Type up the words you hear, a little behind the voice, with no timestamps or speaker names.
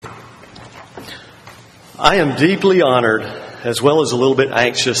I am deeply honored, as well as a little bit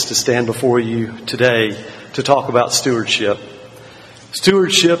anxious, to stand before you today to talk about stewardship.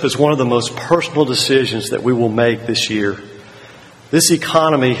 Stewardship is one of the most personal decisions that we will make this year. This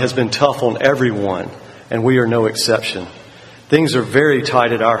economy has been tough on everyone, and we are no exception. Things are very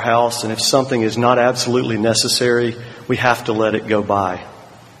tight at our house, and if something is not absolutely necessary, we have to let it go by.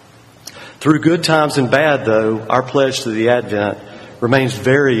 Through good times and bad, though, our pledge to the Advent remains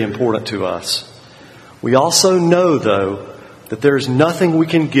very important to us. We also know, though, that there is nothing we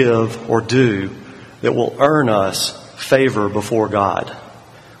can give or do that will earn us favor before God.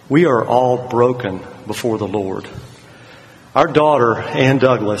 We are all broken before the Lord. Our daughter, Ann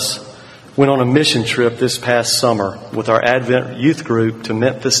Douglas, went on a mission trip this past summer with our Advent youth group to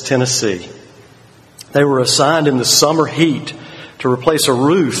Memphis, Tennessee. They were assigned in the summer heat to replace a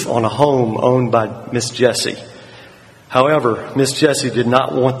roof on a home owned by Miss Jessie. However, Miss Jessie did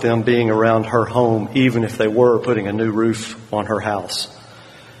not want them being around her home, even if they were putting a new roof on her house.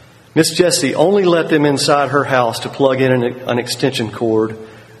 Miss Jessie only let them inside her house to plug in an extension cord,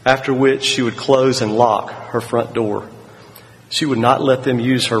 after which she would close and lock her front door. She would not let them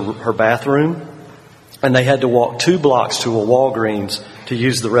use her bathroom, and they had to walk 2 blocks to a Walgreens to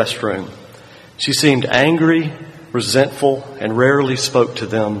use the restroom. She seemed angry, resentful, and rarely spoke to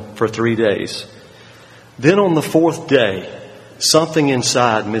them for 3 days. Then on the 4th day, something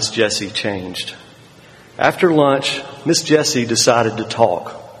inside Miss Jessie changed. After lunch, Miss Jessie decided to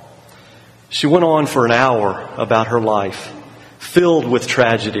talk. She went on for an hour about her life, filled with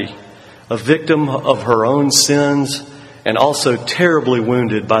tragedy, a victim of her own sins, and also terribly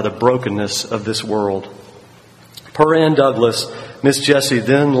wounded by the brokenness of this world. Per Ann Douglas, Miss Jessie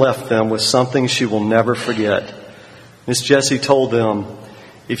then left them with something she will never forget. Miss Jessie told them,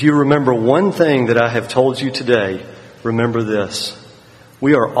 "If you remember one thing that I have told you today, remember this.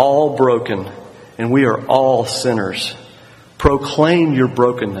 We are all broken and we are all sinners. Proclaim your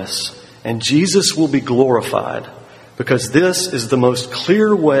brokenness and Jesus will be glorified, because this is the most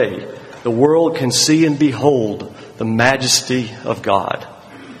clear way the world can see and behold the majesty of God."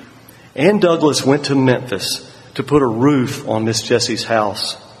 Ann Douglas went to Memphis to put a roof on Miss Jessie's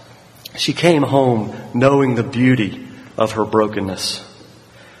house. She came home knowing the beauty of her brokenness.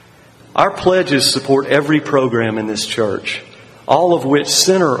 Our pledges support every program in this church, all of which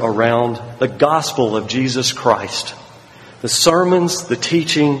center around the gospel of Jesus Christ. The sermons, the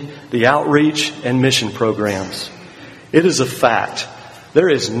teaching, the outreach, and mission programs. It is a fact. There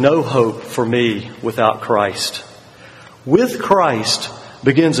is no hope for me without Christ. With Christ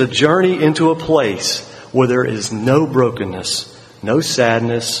begins a journey into a place where there is no brokenness, no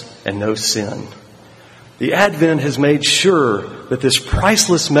sadness, and no sin. The Advent has made sure that this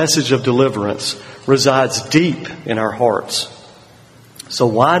priceless message of deliverance resides deep in our hearts. So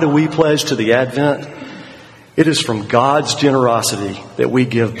why do we pledge to the Advent? It is from God's generosity that we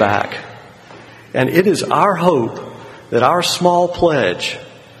give back. And it is our hope that our small pledge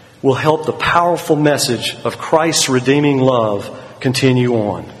will help the powerful message of Christ's redeeming love continue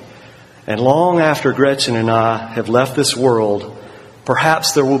on. And long after Gretchen and I have left this world,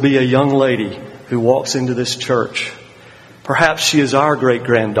 perhaps there will be a young lady who walks into this church. Perhaps she is our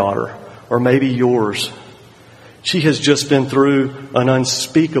great-granddaughter, or maybe yours. She has just been through an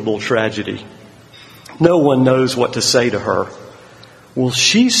unspeakable tragedy. No one knows what to say to her. Will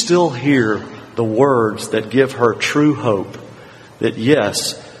she still hear the words that give her true hope that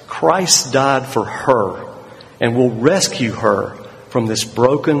yes, Christ died for her and will rescue her from this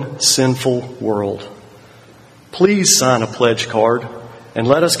broken, sinful world? Please sign a pledge card and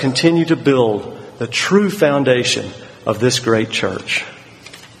let us continue to build the true foundation of this great church.